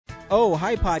Oh,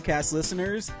 hi, podcast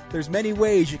listeners. There's many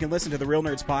ways you can listen to the Real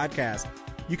Nerds podcast.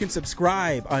 You can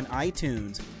subscribe on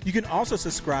iTunes. You can also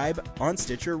subscribe on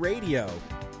Stitcher Radio.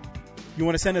 You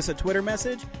want to send us a Twitter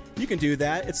message? You can do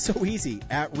that. It's so easy,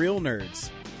 at Real Nerds.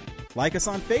 Like us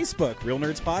on Facebook, Real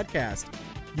Nerds Podcast.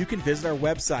 You can visit our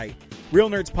website,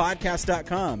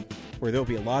 realnerdspodcast.com, where there'll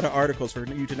be a lot of articles for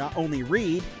you to not only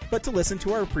read, but to listen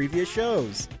to our previous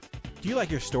shows. Do you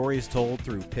like your stories told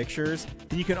through pictures?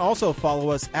 Then you can also follow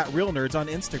us at Real Nerds on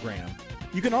Instagram.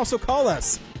 You can also call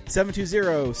us,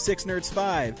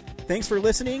 720-6nerds5. Thanks for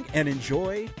listening and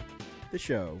enjoy the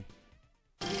show.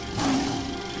 Well,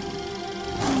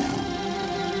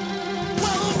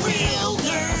 a real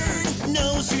nerd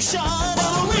knows who shot. A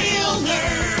real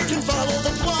nerd can follow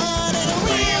the plot. And a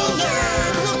real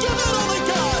nerd will give it all they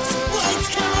got. Lights,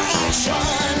 camera,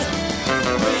 action.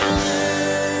 Real nerds.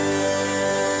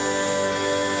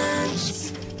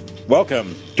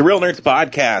 Welcome to Real Nerds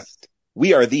Podcast.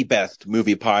 We are the best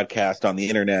movie podcast on the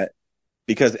internet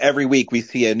because every week we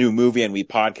see a new movie and we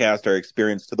podcast our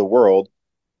experience to the world.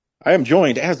 I am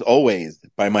joined, as always,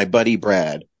 by my buddy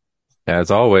Brad.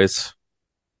 As always.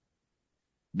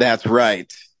 That's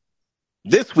right.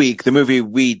 This week, the movie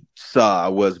we saw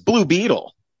was Blue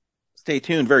Beetle. Stay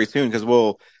tuned very soon because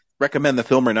we'll recommend the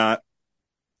film or not,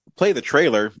 play the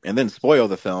trailer, and then spoil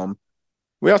the film.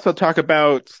 We also talk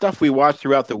about stuff we watched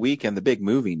throughout the week and the big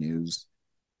movie news.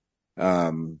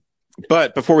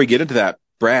 But before we get into that,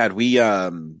 Brad, we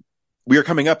are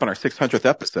coming up on our 600th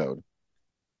episode.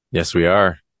 Yes, we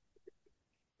are.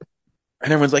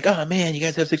 And everyone's like, oh man, you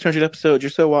guys have 600 episodes.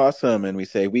 You're so awesome. And we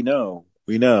say, we know.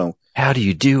 How do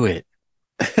you do it?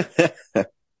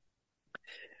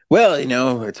 Well,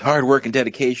 it's hard work and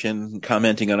dedication,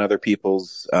 commenting on other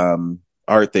people's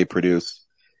art they produce.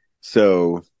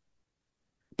 So,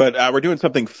 but we're doing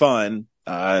something fun.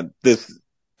 By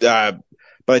the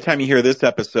time you hear this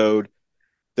episode,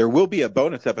 there will be a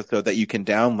bonus episode that you can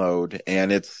download,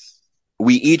 and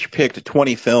we each picked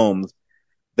 20 films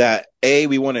that A,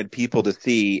 we wanted people to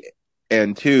see,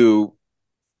 and two,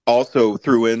 also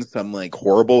threw in some like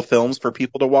horrible films for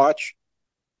people to watch.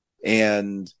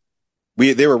 And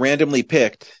they were randomly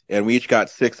picked, and we each got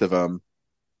 6 of them.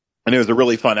 And it was a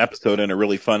really fun episode and a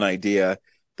really fun idea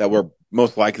that we're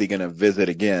most likely going to visit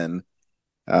again.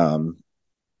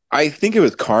 I think it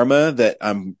was karma that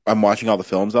I'm watching all the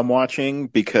films I'm watching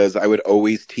because I would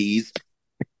always tease,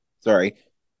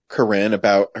 Corinne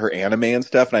about her anime and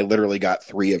stuff, and I literally got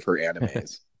 3 of her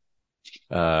animes.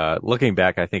 Looking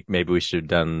back, I think maybe we should have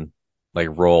done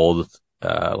rolled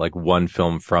one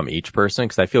film from each person,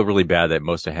 because I feel really bad that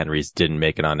most of Henry's didn't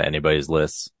make it onto anybody's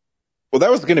lists. Well,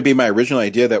 that was going to be my original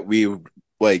idea, that we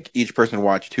each person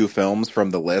watch 2 films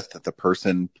from the list that the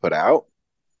person put out.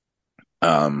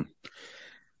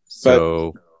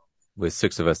 So with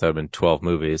 6 of us, that would have been 12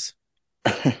 movies.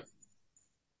 I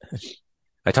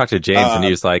talked to James and he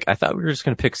was like, I thought we were just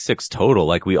going to pick 6 total.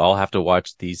 Like, we all have to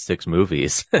watch these 6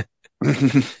 movies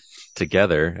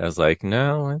together. I was like,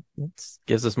 no, it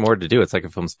gives us more to do. It's like a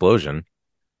film explosion.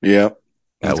 Yeah.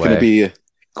 That's going to be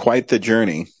quite the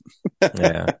journey.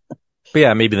 Yeah. But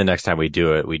yeah, maybe the next time we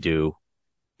do it,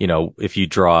 if you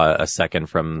draw a second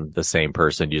from the same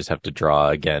person, you just have to draw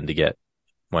again to get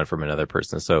one from another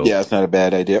person. So yeah, it's not a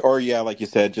bad idea. Or yeah, like you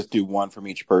said, just do one from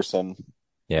each person.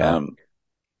 Yeah.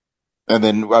 And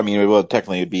then,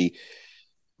 technically it'd be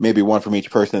maybe one from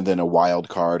each person and then a wild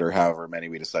card or however many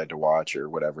we decide to watch or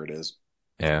whatever it is.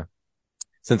 Yeah.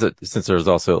 Since there's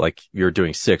also you're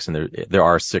doing 6 and there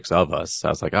are 6 of us. I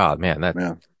was like, oh man,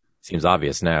 that seems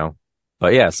obvious now.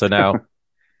 But yeah, so now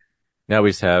we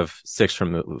just have 6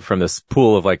 from this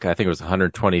pool of I think it was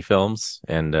 120 films.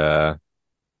 And,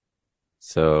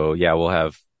 so yeah, we'll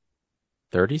have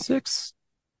 36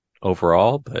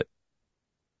 overall, but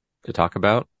to talk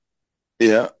about.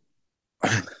 Yeah.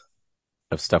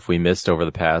 Of stuff we missed over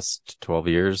the past 12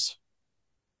 years.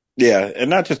 Yeah.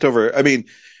 And not just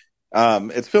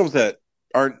it's films that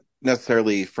aren't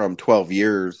necessarily from 12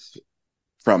 years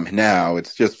from now.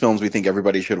 It's just films we think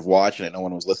everybody should have watched and no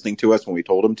one was listening to us when we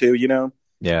told them to,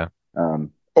 Yeah.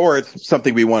 Or it's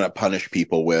something we want to punish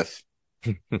people with.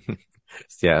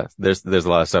 Yeah. There's a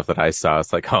lot of stuff that I saw.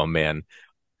 It's like, oh man,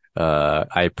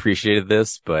 I appreciated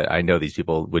this, but I know these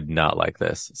people would not like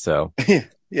this. So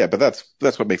yeah, but that's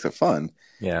what makes it fun.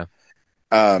 Yeah.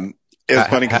 It was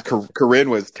funny because Corinne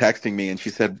was texting me and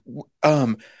she said,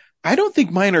 I don't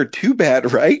think mine are too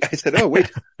bad, right? I said, oh, wait,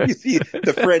 you see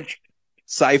the French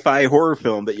sci-fi horror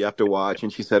film that you have to watch.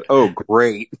 And she said, oh,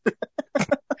 great.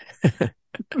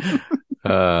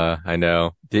 I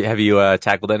know. Have you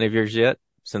tackled any of yours yet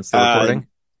since the recording?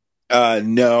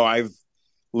 No, I've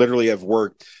literally have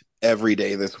worked every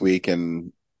day this week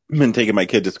and been taking my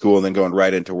kid to school and then going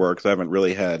right into work. So I haven't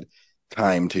really had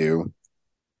time to.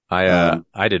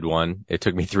 I did one. It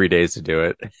took me 3 days to do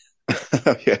it.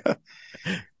 Yeah.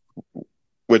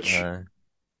 Which, are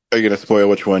you going to spoil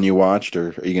which one you watched, or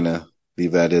are you going to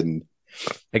leave that in?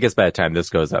 I guess by the time this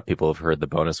goes up, people have heard the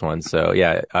bonus one. So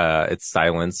yeah, it's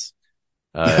Silence.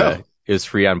 It was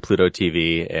free on Pluto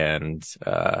TV. And,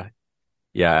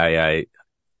 yeah,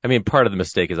 I mean, part of the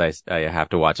mistake is I have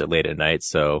to watch it late at night.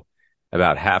 So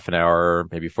about half an hour,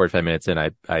 maybe 45 minutes in,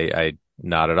 I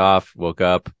nodded off, woke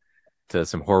up to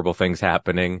some horrible things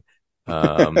happening,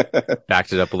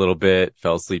 backed it up a little bit,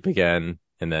 fell asleep again.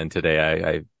 And then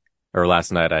today or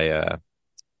last night, I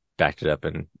backed it up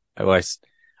and I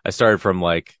started from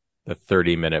like the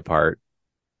 30-minute part,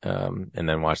 and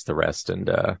then watched the rest. And,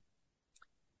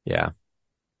 yeah.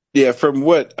 Yeah. From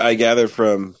what I gather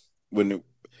from when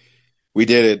we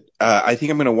did it, I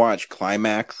think I'm going to watch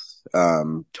Climax,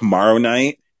 tomorrow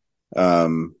night.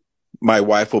 My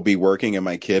wife will be working and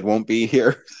my kid won't be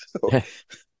here. So.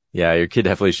 Yeah, your kid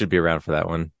definitely should be around for that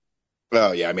one.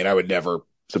 Well, yeah, I mean, I would never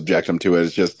subject him to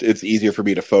it. It's easier for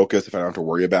me to focus if I don't have to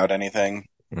worry about anything.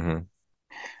 Mm-hmm.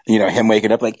 You know, him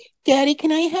waking up like, Daddy,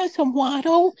 can I have some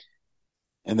waddle?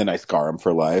 And then I scar him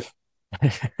for life.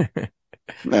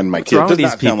 And my kid does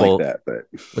not sound like that, but.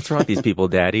 What's wrong with these people,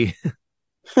 Daddy?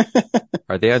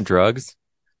 Are they on drugs?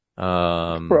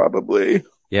 Probably.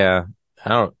 Yeah, I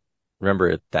don't remember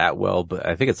it that well, but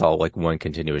I think it's all like one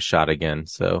continuous shot again.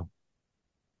 So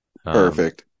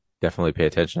perfect. Definitely pay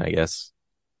attention, I guess.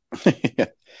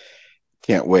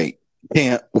 Can't wait.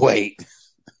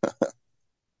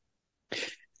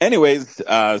 Anyways,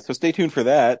 so stay tuned for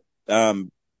that.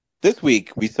 This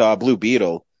week we saw Blue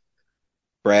Beetle.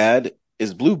 Brad,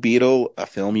 is Blue Beetle a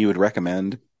film you would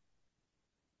recommend?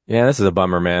 Yeah, this is a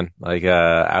bummer, man. Like,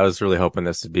 I was really hoping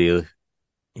this would be,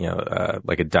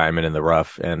 like a diamond in the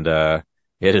rough, and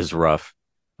it is rough.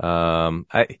 On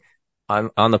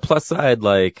the plus side,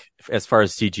 like as far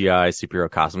as CGI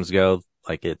superhero costumes go,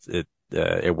 like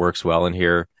it works well in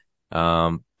here.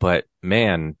 But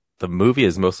man, the movie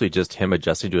is mostly just him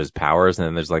adjusting to his powers, and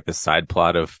then there's like this side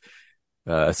plot of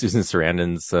Susan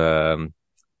Sarandon's,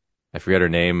 I forget her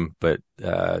name, but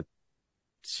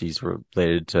she's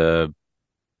related to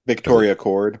Victoria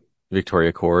Cord. Yeah,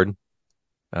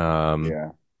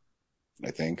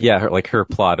 I think. Yeah, her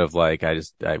plot of like,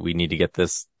 we need to get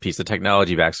this piece of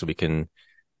technology back so we can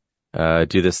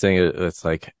do this thing. It's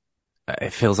like,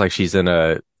 it feels like she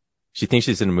thinks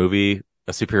she's in a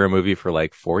superhero movie for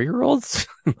like 4-year-olds.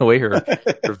 The way her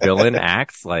villain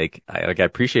acts, like I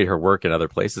appreciate her work in other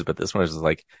places, but this one is just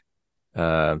like,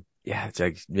 yeah, it's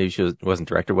like maybe she wasn't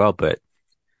directed well, but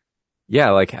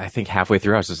yeah, like I think halfway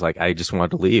through I was just like, I just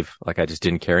wanted to leave. Like I just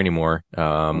didn't care anymore.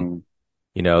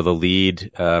 You know, the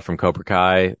lead from Cobra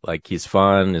Kai, like he's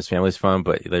fun, his family's fun,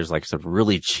 but there's like some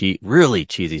really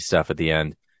cheesy stuff at the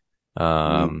end.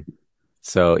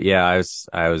 So yeah,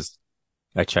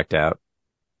 I checked out.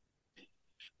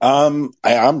 I'm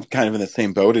kind of in the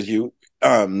same boat as you.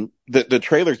 The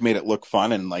trailers made it look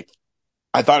fun, and like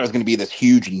I thought it was going to be this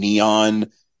huge neon,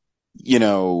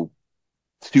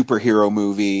 superhero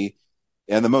movie.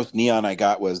 And the most neon I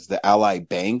got was the Ally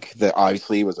Bank, that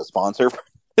obviously was a sponsor for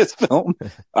this film.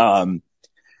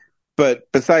 But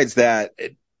besides that,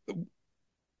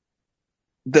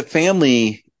 the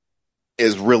family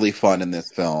is really fun in this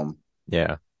film.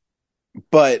 Yeah.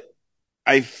 But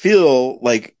I feel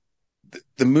like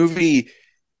the movie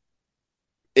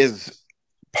is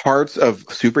parts of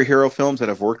superhero films that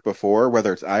have worked before,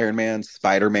 whether it's Iron Man,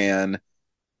 Spider-Man,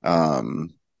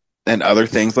 and other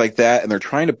things like that. And they're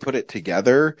trying to put it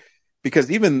together,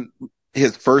 because even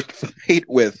his first fight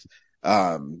with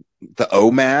the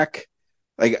OMAC,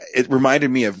 like it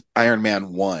reminded me of Iron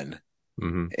Man 1.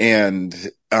 Mm-hmm. And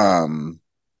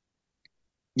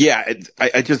yeah,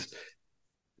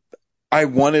 I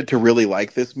wanted to really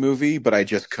like this movie, but I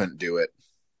just couldn't do it.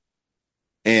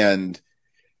 And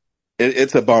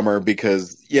it's a bummer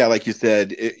because, yeah, like you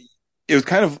said, it was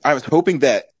kind of, I was hoping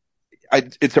that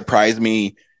it surprised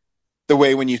me the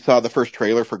way when you saw the first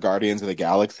trailer for Guardians of the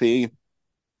Galaxy,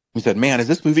 you said, man, is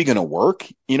this movie going to work?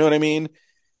 You know what I mean?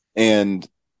 And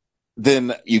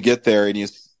then you get there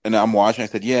and I'm watching, I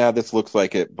said, yeah, this looks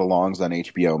like it belongs on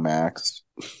HBO Max.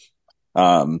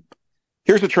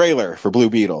 Here's a trailer for Blue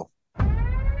Beetle. Okay,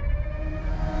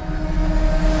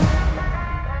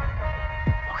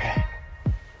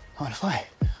 I want to fly.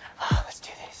 Let's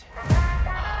do this.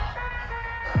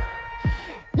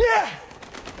 Yeah!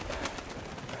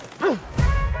 You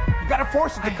gotta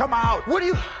force it to come out. What do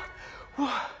you...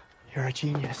 You're a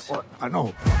genius. Well, I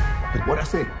know. But what I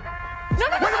say? No!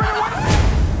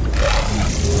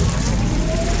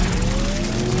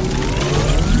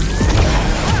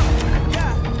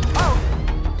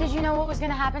 Did you know what was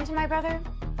going to happen to my brother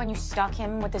when you stuck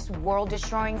him with this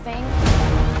world-destroying thing?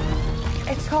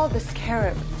 It's called the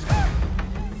Scarabs.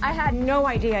 I had no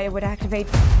idea it would activate.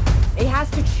 It has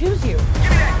to choose you.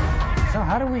 So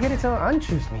how do we get it to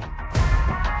unchoose me?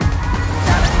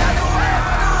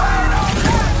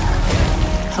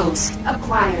 Host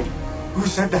acquired. Who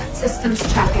said that? Systems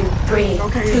tracking 3,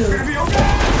 Okay, 2. it's gonna be okay.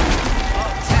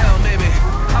 Uptown, baby.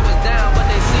 I was down, but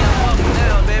they see I'm up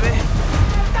now, baby.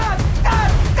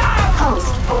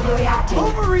 Host overreacting.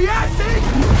 Overreacting?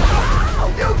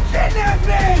 You kidnapped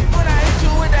me! When I hit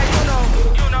you with that, you know.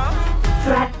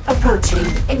 Threat approaching.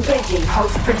 Engaging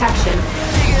host protection.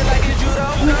 Kick it like it's judo.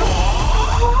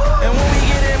 And when we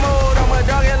get in mode, I'ma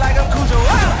dog it like I'm Cujo.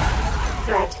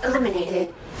 Threat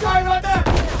eliminated. Sorry about that!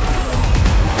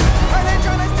 Are they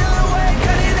trying to steal away?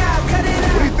 Cut it out, cut it What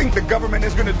out. do you think the government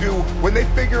is gonna do when they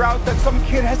figure out that some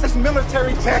kid has this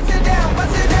military tech? Bust it down,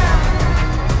 bust it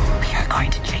down. We are going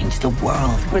to change the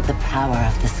world with the power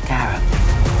of the scarab.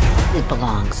 It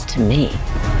belongs to me.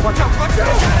 Watch out, watch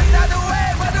out! Stop the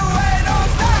way, but the way don't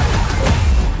stop.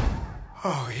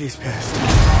 Oh, he's pissed.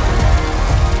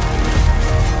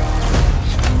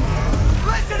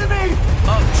 Listen to me!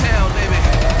 Uptown, baby.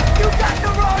 You got the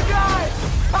wrong guy!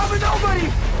 I'm a nobody!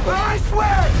 But I swear!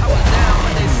 I was down,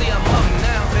 but they see I'm up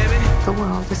now, baby. The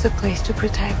world is a place to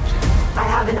protect. I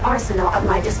have an arsenal at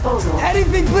my disposal.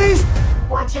 Anything, please?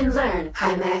 Watch and learn,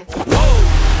 Jaime.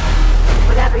 Whoa.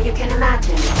 Whatever you can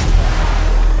imagine,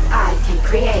 I can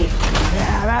create.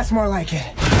 Yeah, that's more like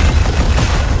it.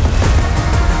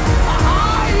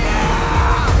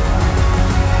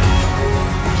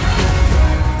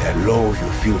 That love you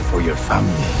feel for your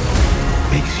family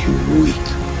makes you weak.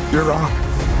 You're wrong.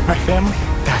 My family,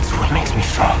 that's what makes me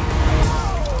strong.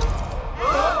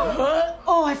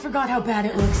 Oh, I forgot how bad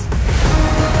it looks.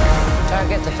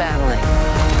 Target the family.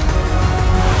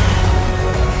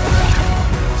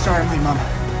 Sorry, my mama.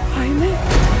 Jaime?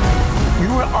 You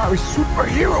are a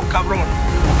superhero, cabrón.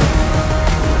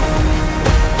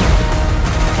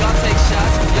 Y'all take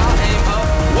shots, y'all aim up.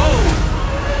 Whoa.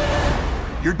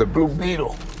 You're the Blue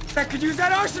Beetle. I could use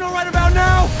that arsenal right about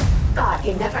now! God,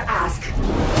 you never ask.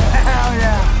 Hell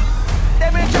yeah! They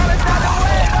been trying to stop the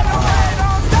way, but the way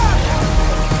don't stop.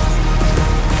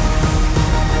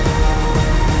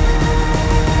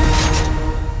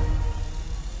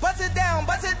 Bust it down,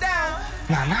 bust it down.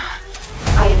 Nana?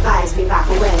 I advise we back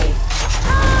away.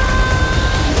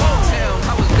 Uptown,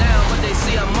 I was down, but they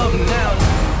see I'm up now.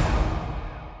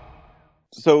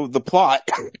 So the plot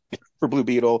for Blue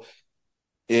Beetle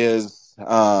is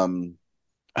Jaime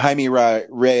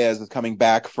Reyes is coming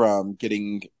back from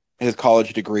getting his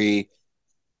college degree.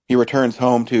 He returns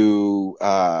home to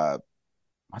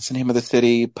what's the name of the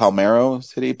city? Palmera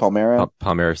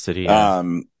City. Yeah.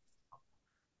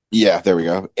 Yeah, there we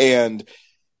go. And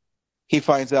he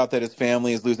finds out that his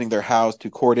family is losing their house to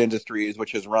Cord Industries,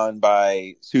 which is run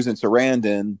by Susan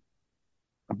Sarandon,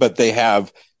 but they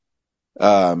have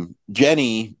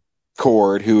Jenny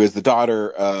Cord, who is the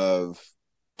daughter of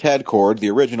Ted Cord, the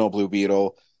original Blue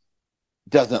Beetle,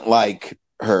 doesn't like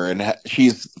her, and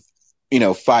she's,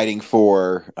 fighting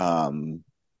for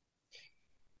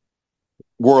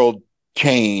world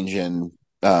change and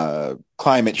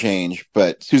climate change.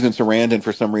 But Susan Sarandon,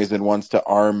 for some reason, wants to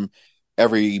arm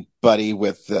everybody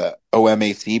with the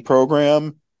OMAC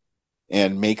program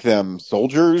and make them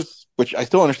soldiers, which I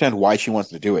still understand why she wants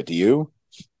to do it. Do you?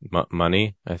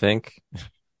 Money, I think.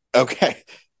 Okay.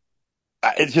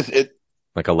 It's just,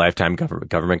 like a lifetime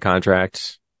government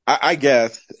contract. I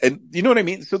guess. And you know what I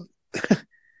mean?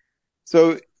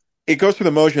 So it goes through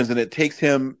the motions, and it takes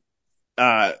him,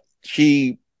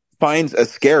 she finds a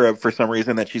scarab for some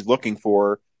reason that she's looking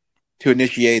for to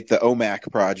initiate the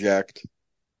OMAC project.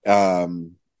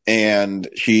 And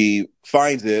she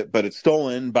finds it, but it's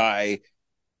stolen by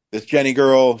this Jenny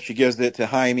girl. She gives it to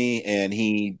Jaime, and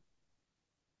he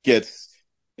gets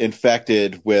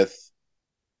infected with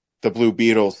the Blue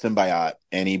Beetle symbiote,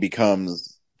 and he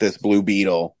becomes this Blue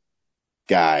Beetle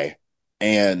guy.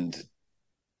 And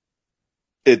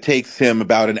it takes him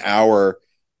about an hour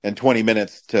and 20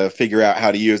 minutes to figure out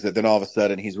how to use it. Then all of a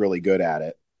sudden he's really good at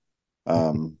it.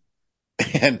 And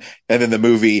then the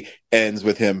movie ends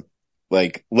with him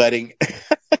like letting,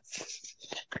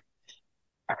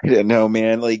 I don't know,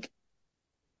 man, like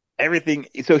everything.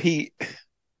 So he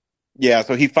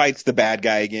fights the bad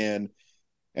guy again.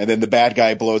 And then the bad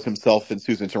guy blows himself and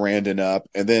Susan Sarandon up.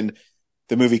 And then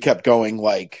the movie kept going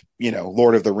like,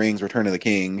 Lord of the Rings, Return of the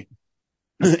King.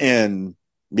 And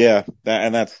yeah,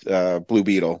 that's Blue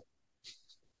Beetle.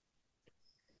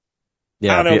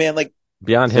 I don't know, man. Like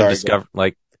beyond him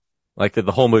like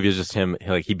the whole movie is just him.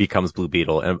 Like he becomes Blue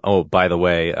Beetle, and oh, by the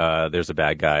way, there's a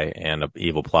bad guy and an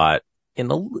evil plot in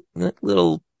the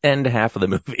little end half of the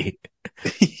movie.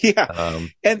 Yeah,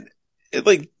 and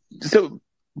like so,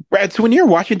 Brad. So when you're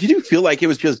watching, did you feel like it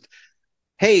was just,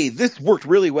 hey, this worked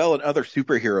really well in other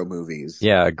superhero movies?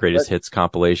 Yeah, greatest hits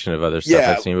compilation of other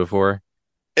stuff I've seen before.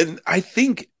 And I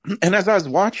think, and as I was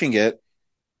watching it,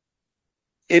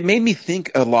 it made me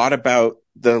think a lot about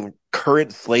the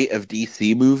current slate of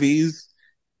DC movies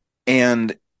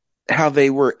and how they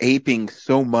were aping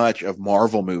so much of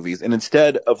Marvel movies. And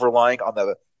instead of relying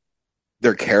on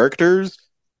their characters,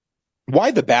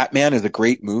 why The Batman is a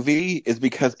great movie is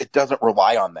because it doesn't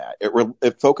rely on that.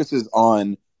 It focuses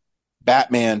on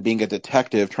Batman being a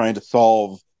detective trying to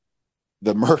solve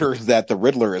the murders that the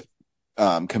Riddler is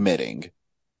committing.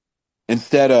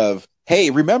 Instead of, hey,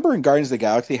 remember in Guardians of the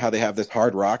Galaxy how they have this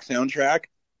hard rock soundtrack?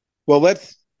 Well,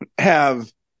 let's have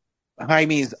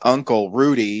Jaime's uncle,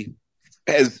 Rudy,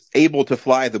 as able to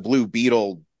fly the Blue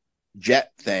Beetle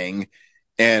jet thing,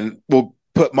 and we'll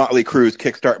put Motley Crue's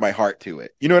Kickstart My Heart to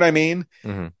it. You know what I mean?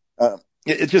 Mm-hmm.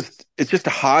 It's just a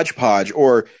hodgepodge.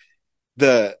 Or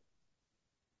the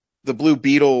Blue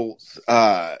Beetle's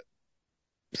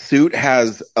suit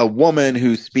has a woman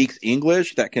who speaks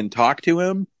English that can talk to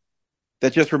him.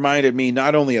 That just reminded me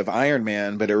not only of Iron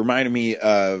Man, but it reminded me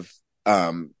of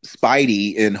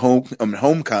Spidey in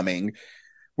Homecoming,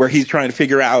 where he's trying to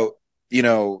figure out,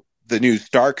 the new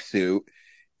Stark suit,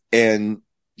 and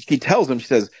she tells him, she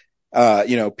says,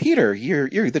 Peter,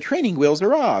 the training wheels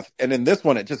are off. And in this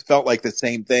one, it just felt like the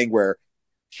same thing where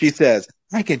she says,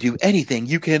 I can do anything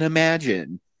you can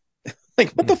imagine.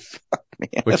 Like, what the fuck,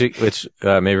 man? Which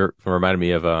maybe reminded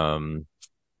me of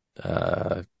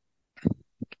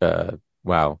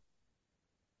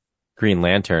Green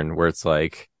Lantern, where it's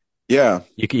like, yeah,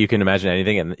 you can imagine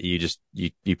anything, and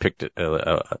you picked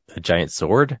a giant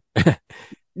sword.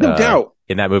 No doubt.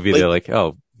 In that movie, they're like,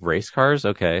 oh, race cars,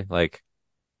 okay, like,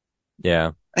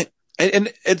 yeah,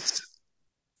 and it's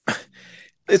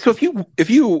so if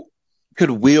you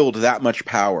could wield that much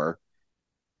power,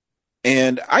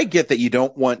 and I get that you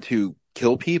don't want to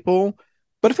kill people,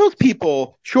 but if those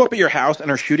people show up at your house and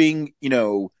are shooting,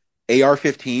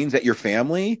 AR-15s at your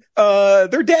family,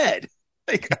 they're dead.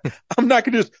 Like, I'm not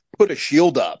going to just put a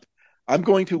shield up. I'm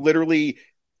going to literally,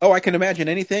 I can imagine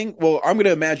anything. Well, I'm going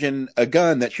to imagine a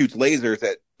gun that shoots lasers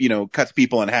that, cuts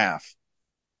people in half.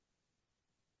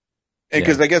 And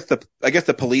because I guess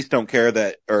the police don't care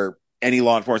that, or any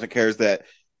law enforcement cares that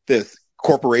this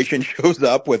corporation shows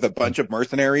up with a bunch of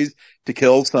mercenaries to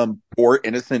kill some poor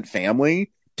innocent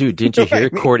family. Dude, didn't you hear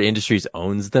Cord Industries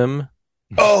owns them?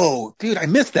 Oh, dude, I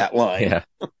missed that line.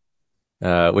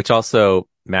 Yeah. Which also,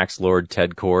 Max Lord,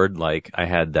 Ted Cord, like, I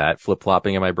had that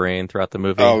flip-flopping in my brain throughout the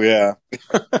movie. Oh, yeah.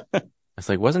 I was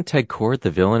like, wasn't Ted Cord the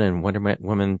villain in Wonder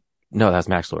Woman? No, that's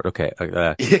Max Lord. Okay.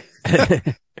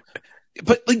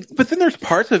 But then there's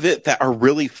parts of it that are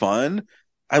really fun.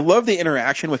 I love the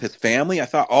interaction with his family. I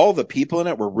thought all the people in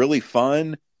it were really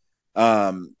fun.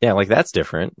 Yeah, like, that's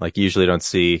different. Like, you usually don't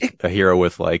see a hero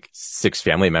with like 6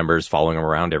 family members following him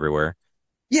around everywhere.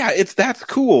 Yeah, that's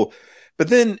cool. But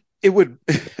then it would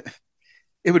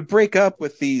it would break up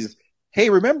with these, hey,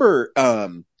 remember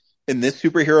in this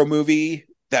superhero movie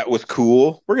that was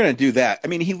cool? We're going to do that. I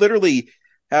mean, he literally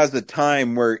has a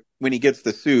time where when he gets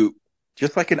the suit,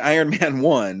 just like in Iron Man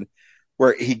 1,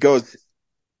 where he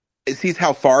sees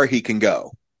how far he can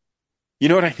go. You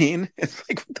know what I mean? It's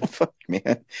like, what the fuck,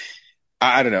 man?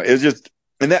 I don't know. It was just,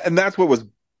 and that's what was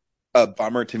a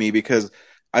bummer to me, because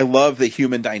I love the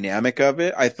human dynamic of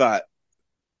it. I thought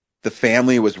the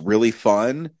family was really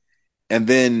fun. And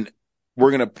then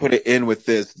we're going to put it in with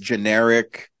this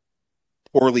generic,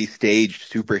 poorly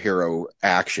staged superhero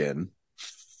action.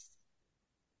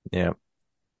 Yeah.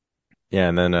 Yeah.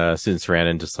 And then, Susan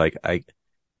Sarandon, just like, I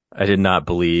did not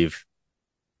believe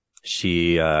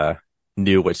she,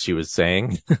 knew what she was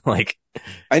saying. Like,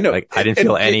 I know, like, I didn't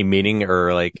feel any meaning,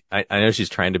 or like, I know she's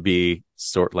trying to be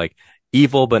sort like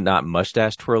evil, but not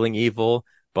mustache twirling evil.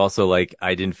 But also, like,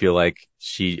 I didn't feel like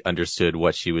she understood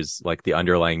what she was, like, the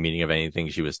underlying meaning of anything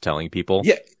she was telling people.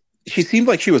 Yeah. She seemed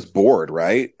like she was bored,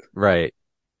 right? Right.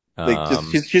 Like,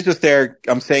 she's just there.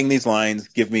 I'm saying these lines,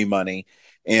 give me money.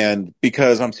 And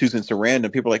because I'm Susan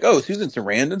Sarandon, people are like, oh, Susan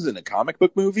Sarandon's in a comic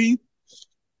book movie?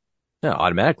 No,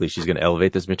 automatically she's going to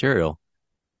elevate this material.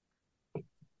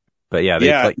 But yeah,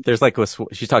 like, there's like,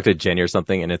 she talked to Jenny or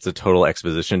something, and it's a total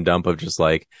exposition dump of just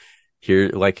like, here,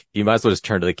 like, you might as well just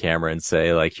turn to the camera and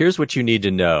say, like, here's what you need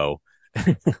to know.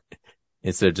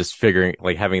 Instead of just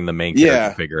having the main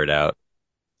character figure it out.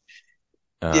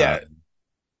 Yeah.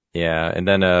 Yeah, and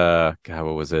then God,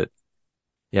 what was it?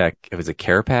 Yeah, it was a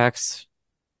Carapax.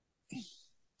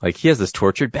 Like he has this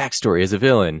tortured backstory as a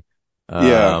villain.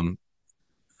 Yeah. Um,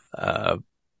 uh,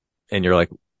 and you're like,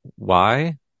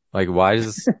 why? Like, why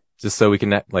does just so we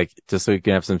can just so we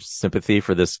can have some sympathy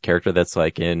for this character that's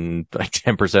like in like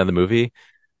 10% of the movie.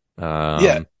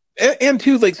 Yeah. And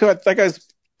too, like, so like I was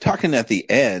talking at the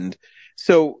end.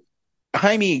 So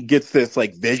Jaime gets this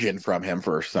like vision from him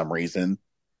for some reason.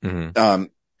 Mm-hmm.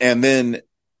 And then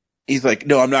he's like,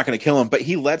 no, I'm not going to kill him, but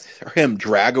he lets him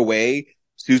drag away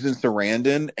Susan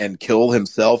Sarandon and kill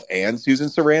himself and Susan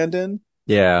Sarandon.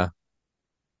 Yeah.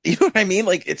 You know what I mean?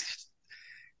 Like it's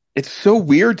so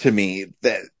weird to me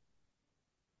that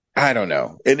I don't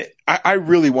know. And I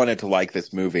really wanted to like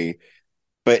this movie,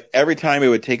 but every time it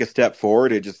would take a step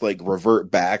forward, it just like revert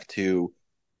back to,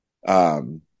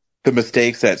 the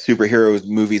mistakes that superheroes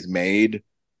movies made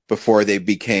before they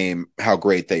became how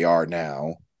great they are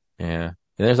now. Yeah.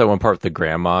 And there's that one part with the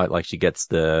grandma, like she gets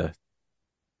the,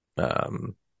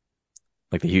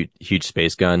 like the huge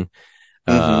space gun.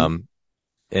 And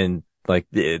like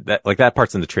that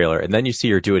part's in the trailer. And then you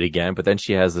see her do it again, but then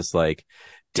she has this like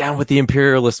down with the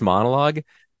imperialist monologue.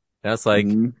 And it's like,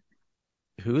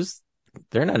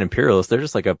 they're not imperialists. They're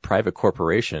just like a private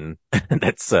corporation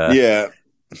that's,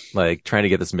 like trying to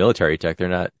get this military tech. They're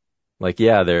not like,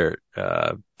 yeah, they're,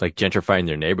 like gentrifying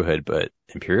their neighborhood, but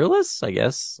imperialists, I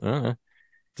guess. I don't know.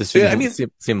 Just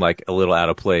seem like a little out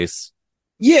of place.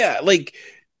 Yeah. Like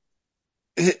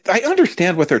I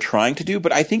understand what they're trying to do,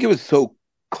 but I think it was so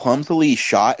clumsily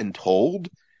shot and told.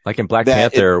 Like in Black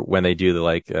Panther, when they do the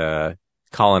like,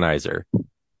 colonizer.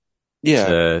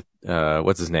 Yeah.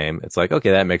 What's his name? It's like,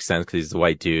 okay, that makes sense because he's a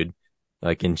white dude.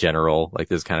 Like in general, like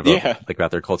this kind of like about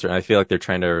their culture. And I feel like they're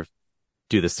trying to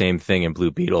do the same thing in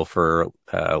Blue Beetle for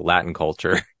Latin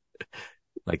culture.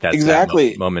 Like that's exactly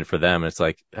that moment for them. It's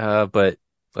like, but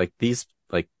like these,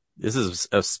 like this is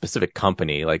a specific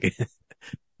company. Like it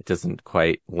doesn't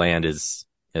quite land as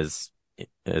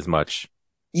much.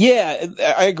 Yeah,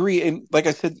 I agree. And like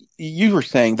I said, you were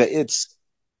saying that it's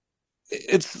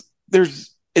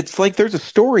like there's a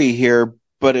story here,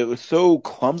 but it was so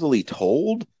clumsily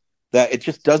told that it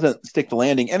just doesn't stick the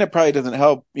landing. And it probably doesn't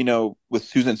help, with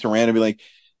Susan Sarandon be like,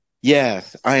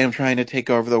 yes, I am trying to take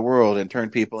over the world and turn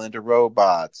people into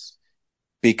robots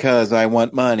because I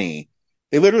want money.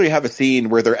 They literally have a scene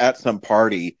where they're at some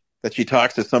party that she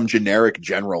talks to some generic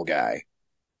general guy.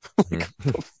 Like,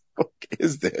 what the fuck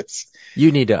is this? You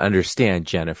need to understand,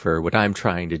 Jennifer, what I'm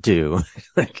trying to do.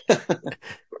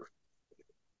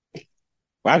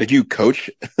 Wow, did you coach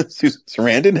Susan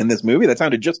Sarandon in this movie? That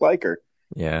sounded just like her.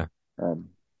 Yeah.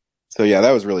 So yeah, that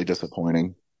was really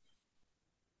disappointing.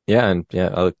 Yeah, and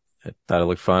I thought it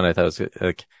looked fun. I thought it was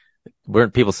like,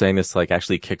 weren't people saying this like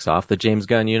actually kicks off the James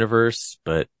Gunn universe?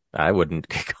 But I wouldn't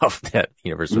kick off that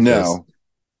universe with this.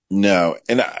 No.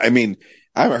 And I mean,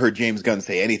 I haven't heard James Gunn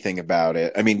say anything about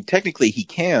it. I mean, technically he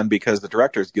can because the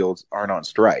Directors Guilds aren't on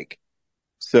strike.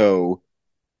 So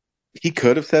he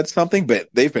could have said something, but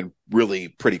they've been really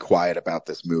pretty quiet about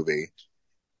this movie.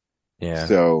 Yeah.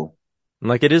 So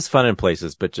like it is fun in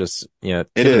places, but just, given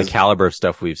the caliber of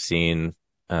stuff we've seen,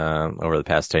 over the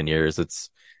past 10 years, it's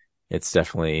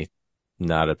definitely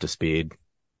not up to speed.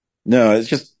 No, it's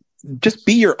just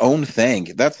be your own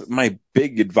thing. That's my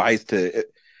big advice to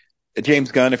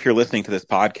James Gunn. If you're listening to this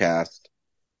podcast,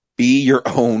 be your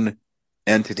own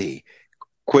entity.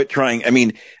 Quit trying. I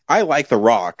mean, I like The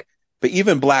Rock, but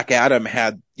even Black Adam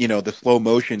had, the slow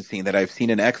motion scene that I've seen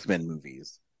in X-Men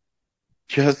movies.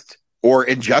 Or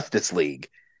in Justice League.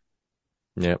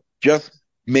 Yep. Just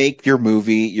make your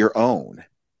movie your own.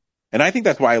 And I think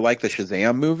that's why I like the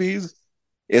Shazam movies,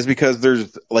 is because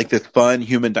there's like this fun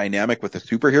human dynamic with the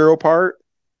superhero part.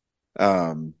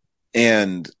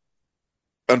 And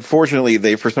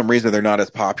unfortunately for some reason, they're not as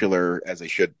popular as they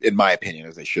should, in my opinion,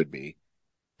 as they should be.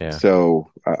 Yeah. So,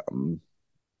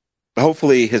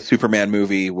 hopefully his Superman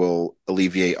movie will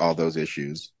alleviate all those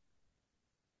issues.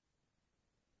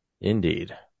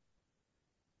 Indeed.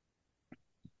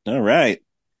 All right.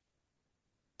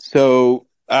 So,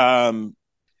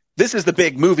 this is the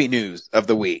big movie news of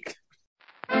the week.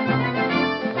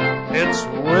 It's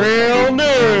real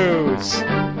news.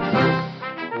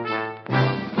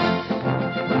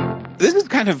 This is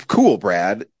kind of cool,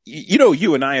 Brad.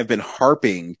 You and I have been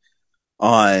harping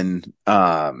on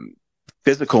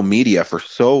physical media for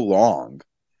so long.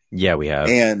 Yeah, we have.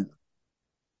 And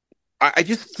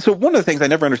so one of the things I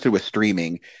never understood with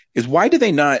streaming is why do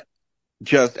they not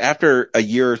just after a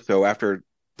year or so after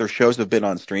their shows have been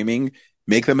on streaming,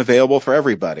 make them available for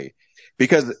everybody?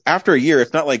 Because after a year,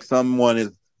 it's not like someone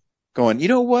is going, you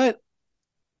know what?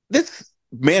 This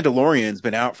Mandalorian's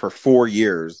been out for 4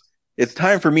 years. It's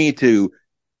time for me to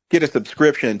get a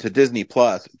subscription to Disney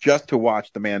Plus just to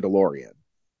watch The Mandalorian.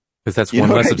 Because that's You one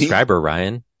know less what I mean? subscriber,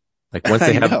 Ryan. Like once I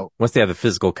they have know. a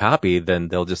physical copy, then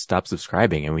they'll just stop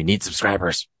subscribing, and we need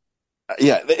subscribers.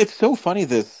 Yeah, it's so funny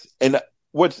and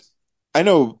I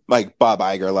know like Bob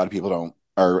Iger, a lot of people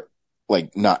are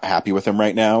like not happy with him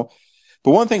right now.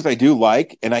 But one of the things I do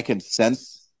like, and I can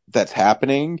sense that's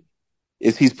happening,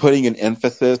 is he's putting an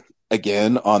emphasis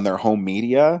again on their home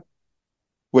media,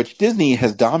 which Disney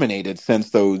has dominated since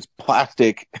those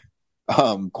plastic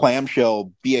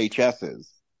clamshell VHSs.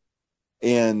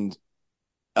 And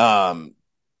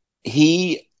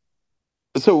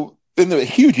so in the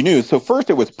huge news, so first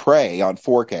it was Prey on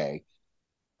 4K,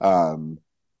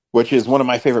 which is one of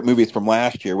my favorite movies from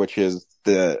last year, which is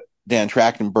the Dan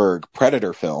Trachtenberg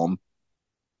Predator film,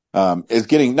 is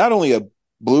getting not only a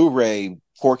Blu-ray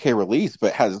 4K release,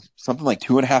 but has something like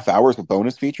 2.5 hours of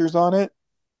bonus features on it.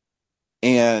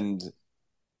 And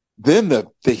then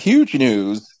the huge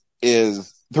news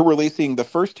is they're releasing the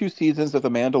first 2 seasons of The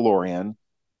Mandalorian,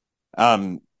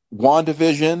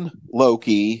 WandaVision,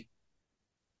 Loki,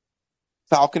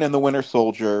 Falcon and the Winter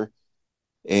Soldier,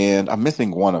 and I'm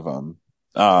missing one of them.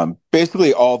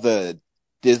 Basically all the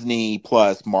Disney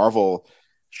Plus Marvel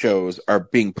shows are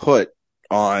being put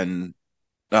on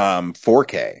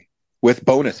 4K with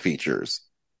bonus features.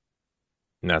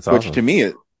 That's awesome. Which to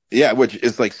me, which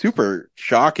is like super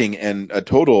shocking and a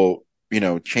total,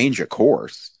 change of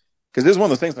course. Because this is one of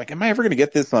those things like, am I ever going to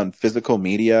get this on physical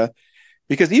media?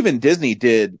 Because even Disney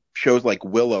did shows like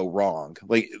Willow wrong.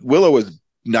 Like Willow was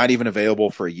not even available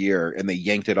for a year and they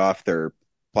yanked it off their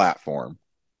platform.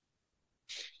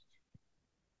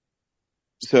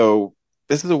 So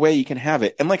this is a way you can have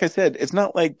it. And like I said, it's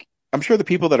not like, I'm sure the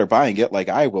people that are buying it, like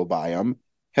I will buy them,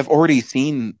 have already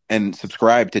seen and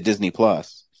subscribed to Disney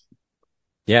Plus.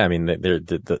 Yeah, I mean,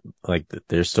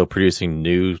 they're still producing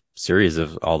new series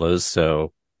of all those,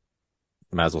 so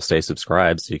might as well stay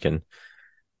subscribed so you can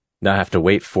not have to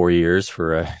wait 4 years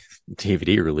for a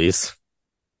DVD release.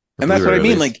 And that's what I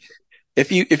mean. Like,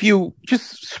 if you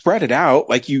just spread it out,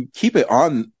 like you keep it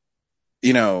on,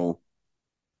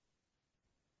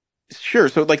 sure.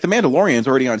 So like The Mandalorian's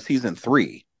already on season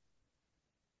 3.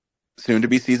 Soon to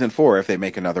be season 4 if they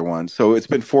make another one. So it's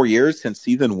been 4 years since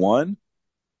season 1.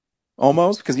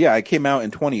 Almost. Because it came out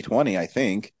in 2020, I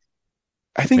think.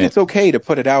 I think it's okay to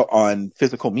put it out on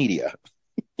physical media.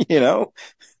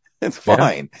 It's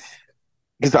fine.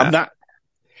 Because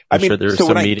I'm sure there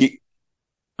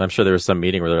was some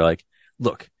meeting where they're like,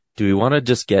 look, do we want to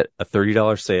just get a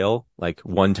 $30 sale like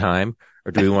one time?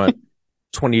 Or do we want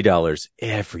 $20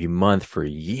 every month for a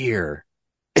year?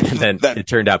 And then it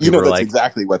turned out people were that's like,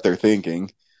 exactly what they're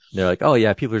thinking. They're like, oh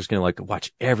yeah, people are just going to like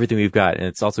watch everything we've got. And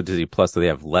it's also Disney Plus, so they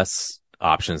have less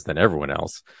options than everyone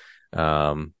else.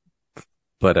 So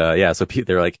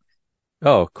they're like,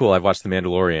 oh, cool. I've watched The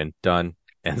Mandalorian, done,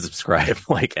 and subscribe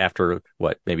like after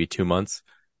maybe 2 months.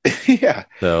 Yeah.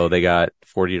 So they got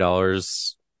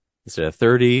 $40 instead of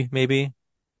 30, maybe.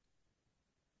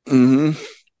 Mm-hmm.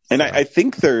 And I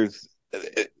think there's,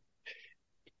 it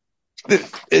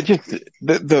just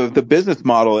the business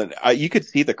model, and you could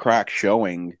see the crack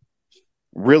showing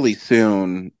really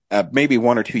soon, maybe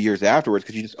 1 or 2 years afterwards,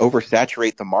 because you just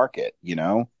oversaturate the market,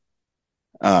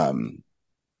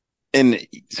 and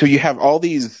so you have all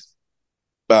these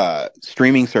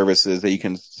streaming services that you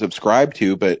can subscribe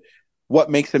to, but what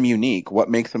makes them unique? What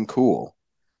makes them cool?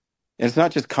 And it's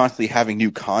not just constantly having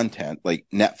new content like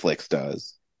Netflix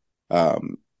does.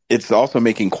 It's also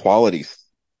making quality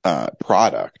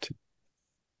product.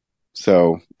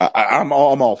 So I'm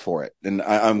all for it, and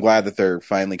I'm glad that they're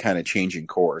finally kind of changing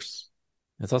course.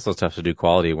 It's also tough to do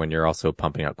quality when you're also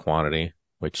pumping out quantity,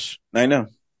 which I know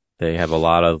they have a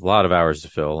lot of hours to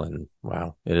fill, and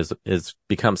wow, it's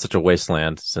become such a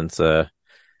wasteland since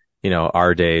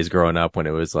our days growing up when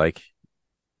it was like,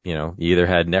 you either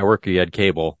had network or you had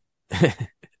cable.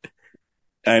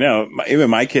 I know. Even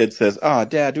my kid says, "Oh,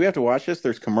 Dad, do we have to watch this?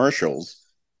 There's commercials,"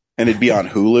 and it'd be on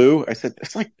Hulu. I said,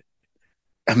 "It's like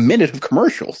a minute of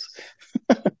commercials."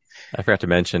 I forgot to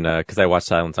mention, cause I watched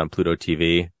Silence on Pluto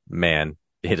TV. Man,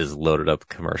 it is loaded up with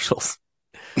commercials.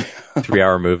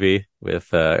 3-hour movie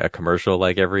with a commercial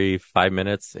like every 5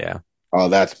 minutes. Yeah. Oh,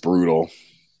 that's brutal.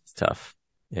 It's tough.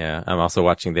 Yeah. I'm also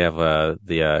watching, they have,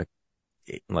 the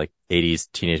 80s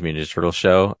Teenage Mutant Ninja Turtle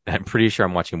show. I'm pretty sure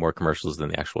I'm watching more commercials than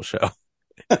the actual show.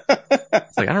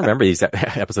 It's like, I don't remember these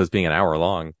episodes being an hour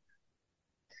long.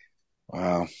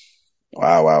 Wow.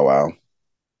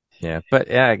 Yeah, but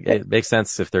yeah, it makes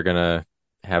sense if they're gonna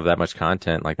have that much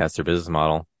content. Like that's their business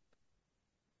model.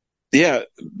 Yeah,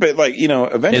 but like,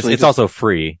 eventually it's also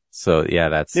free. So yeah,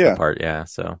 that's the part. Yeah.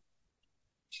 So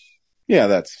yeah,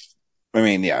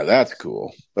 that's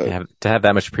cool. But to have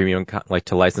that much premium,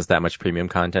 to license that much premium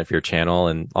content for your channel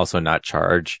and also not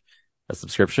charge a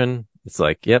subscription. It's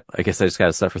like, yep, I guess I just got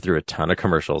to suffer through a ton of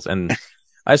commercials, and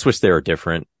I just wish they were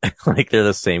different. Like they're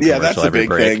the same commercial that's the every big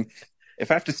break. thing. If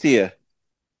I have to see a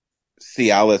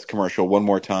Cialis commercial one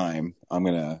more time, I'm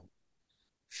gonna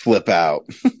flip out.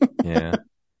 Yeah,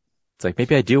 it's like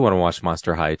maybe I do want to watch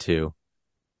Monster High too.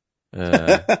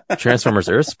 Transformers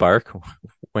Earthspark.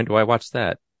 When do I watch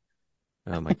that?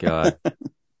 Oh my god.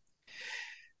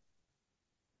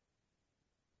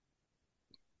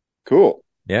 Cool.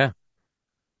 Yeah.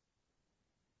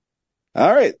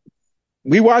 All right.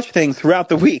 We watch things throughout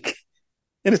the week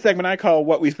in a segment I call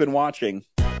What We've Been Watching.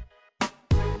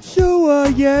 So,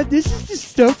 yeah, this is the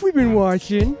stuff we've been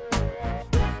watching.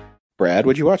 Brad,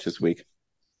 what'd you watch this week?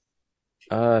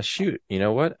 Shoot. You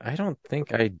know what? I don't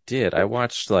think I did. I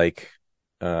watched our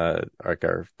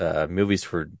movies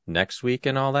for next week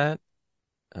and all that.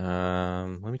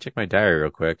 Let me check my diary real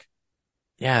quick.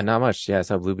 Yeah, not much. Yeah, I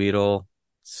saw Blue Beetle,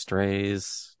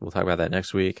 Strays. We'll talk about that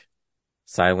next week.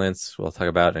 Silence. We'll talk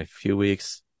about in a few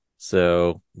weeks.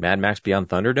 So Mad Max Beyond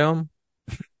Thunderdome.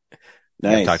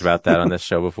 Nice. I've talked about that on this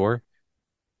show before.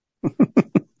 I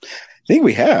think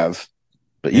we have,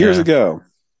 but years ago.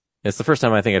 It's the first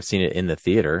time I think I've seen it in the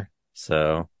theater.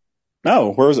 So.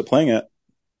 Oh, where was it playing at?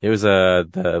 It was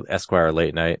the Esquire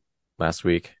late night last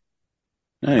week.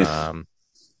 Nice.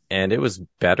 And it was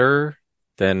better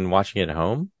than watching it at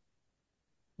home.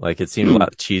 Like it seemed a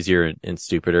lot cheesier and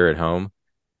stupider at home.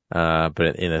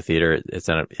 But in the theater,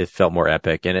 it felt more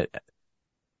epic, and it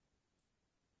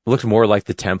looked more like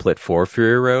the template for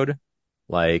Fury Road.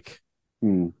 Like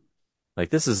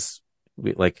this is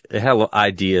like it had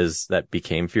ideas that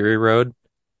became Fury Road.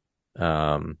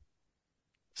 So,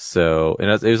 and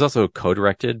it was also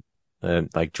co-directed,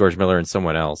 like George Miller and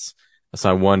someone else. So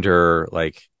I wonder,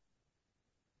 like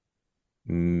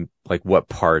what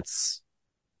parts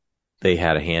they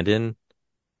had a hand in.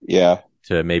 Yeah.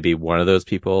 To maybe one of those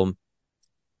people,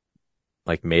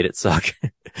 like, made it suck.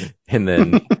 And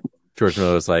then George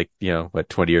Miller was like,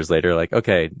 20 years later, like,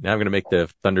 okay, now I'm going to make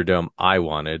the Thunderdome I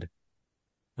wanted.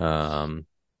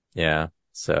 Yeah.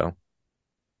 So.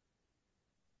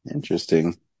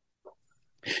 Interesting.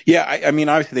 Yeah, I mean,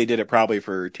 obviously they did it probably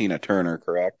for Tina Turner,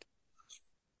 correct?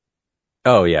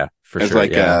 Oh yeah, for As sure.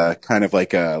 like yeah. kind of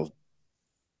like a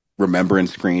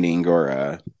remembrance screening, or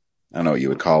I don't know what you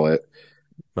would call it.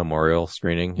 Memorial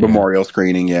screening. Yeah. Memorial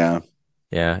screening, yeah.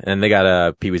 Yeah, and they got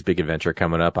a Pee-wee's Big Adventure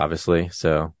coming up, obviously.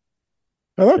 So.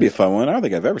 Oh, that'd be a fun one. I don't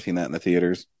think I've ever seen that in the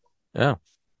theaters. Oh.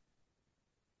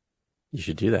 You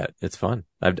should do that. It's fun.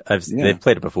 They've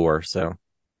played it before, so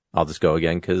I'll just go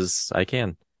again because I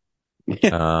can.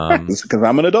 Because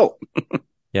I'm an adult.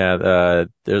 Yeah,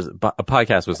 there's a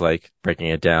podcast was like breaking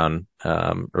it down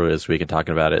earlier this week and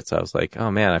talking about it. So I was like, oh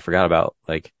man, I forgot about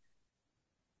it's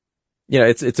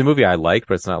a movie I like,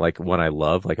 but it's not like one I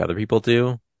love like other people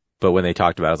do. But when they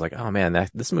talked about it, I was like, oh man,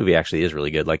 this movie actually is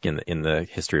really good, like in the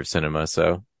history of cinema.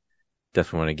 So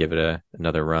definitely want to give it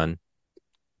another run.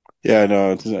 Yeah,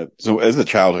 no, it's a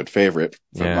childhood favorite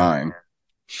of mine.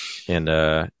 And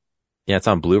it's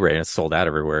on Blu-ray and it's sold out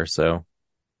everywhere. So,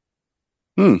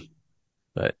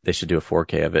 but they should do a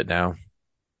 4K of it now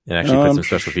and actually put some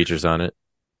special features on it.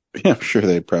 Yeah, I'm sure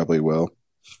they probably will.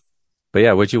 But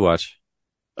yeah, what'd you watch?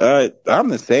 I'm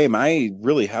the same. I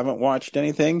really haven't watched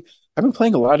anything. I've been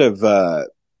playing a lot of,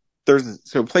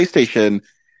 PlayStation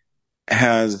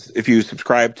has, if you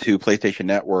subscribe to PlayStation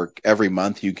Network, every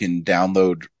month you can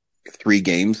download 3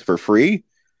 games for free.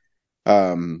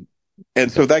 And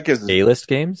so that gives A-list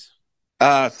games?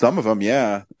 Some of them,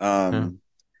 yeah.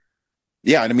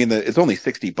 Yeah, and I mean, it's only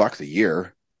 $60 a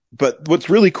year. But what's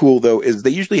really cool though is they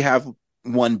usually have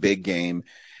one big game.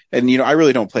 And, I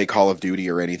really don't play Call of Duty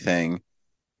or anything.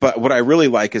 But what I really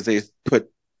like is they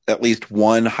put at least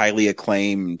one highly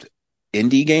acclaimed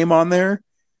indie game on there.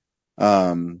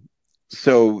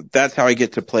 So that's how I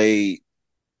get to play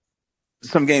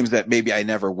some games that maybe I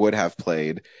never would have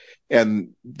played.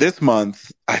 And this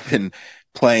month I've been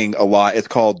playing a lot. It's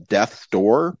called Death's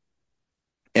Door.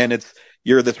 And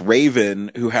you're this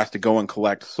raven who has to go and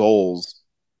collect souls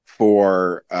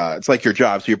for, it's like your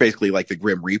job. So you're basically like the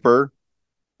Grim Reaper.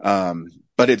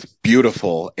 But it's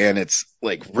beautiful and it's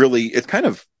like really, it's kind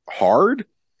of hard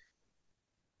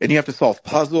and you have to solve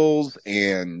puzzles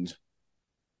and,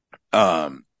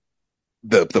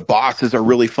 the bosses are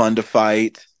really fun to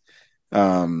fight.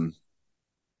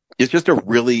 It's just a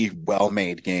really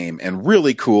well-made game and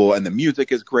really cool. And the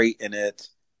music is great in it.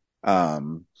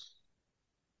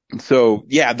 So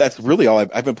yeah, that's really all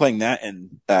I've been playing that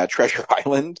and Treasure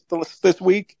Island this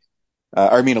week.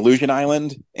 Illusion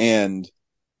Island, and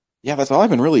yeah, that's all I've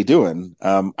been really doing.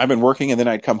 I've been working, and then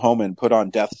I'd come home and put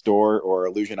on Death's Door or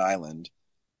Illusion Island,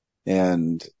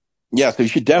 and yeah, so you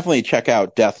should definitely check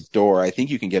out Death's Door. I think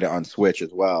you can get it on Switch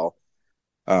as well.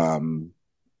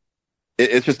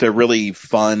 It's just a really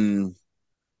fun,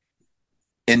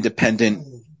 independent.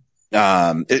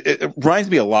 It reminds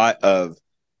me a lot of,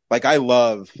 like, I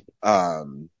love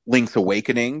Link's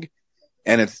Awakening,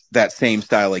 and it's that same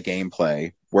style of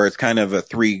gameplay where it's kind of a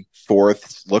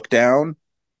 3/4 look down,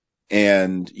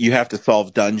 and you have to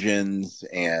solve dungeons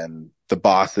and the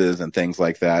bosses and things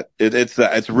like that.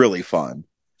 It's really fun.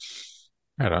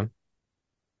 Right on.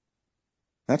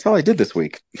 That's all I did this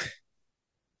week.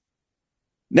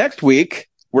 Next week,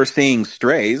 we're seeing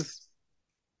Strays.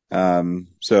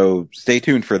 So stay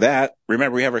tuned for that.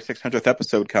 Remember, we have our 600th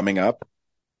episode coming up.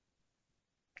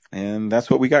 And that's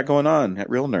what we got going on at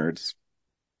Real Nerds.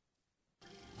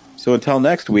 So until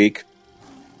next week,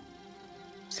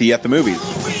 see you at the movies. A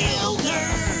real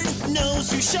nerd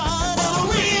knows who shot. A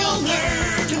real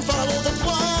nerd can follow the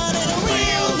plot. And a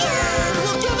real nerd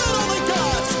will give it all they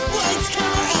got. Lights,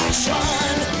 camera, action.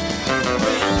 Real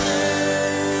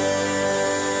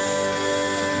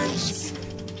nerds.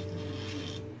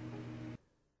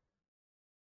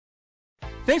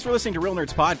 Thanks for listening to Real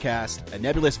Nerds Podcast, a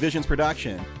Nebulous Visions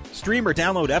production. Stream or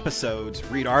download episodes,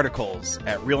 read articles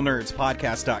at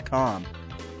realnerdspodcast.com.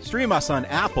 Stream us on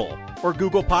Apple or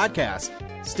Google Podcast,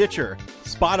 Stitcher,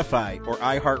 Spotify, or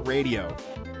iHeartRadio.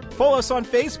 Follow us on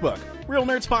Facebook, Real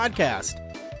Nerds Podcast.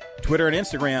 Twitter and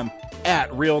Instagram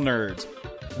at Real Nerds.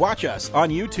 Watch us on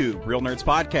YouTube, Real Nerds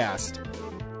Podcast.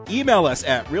 Email us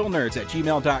at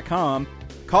realnerds@gmail.com.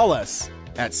 Call us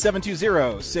at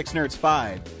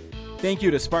 720-6nerds5. Thank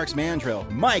you to Sparks Mandrill,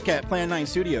 Mike at Plan 9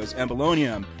 Studios, and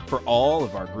Bolognium for all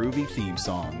of our groovy theme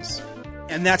songs.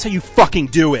 And that's how you fucking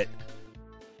do it!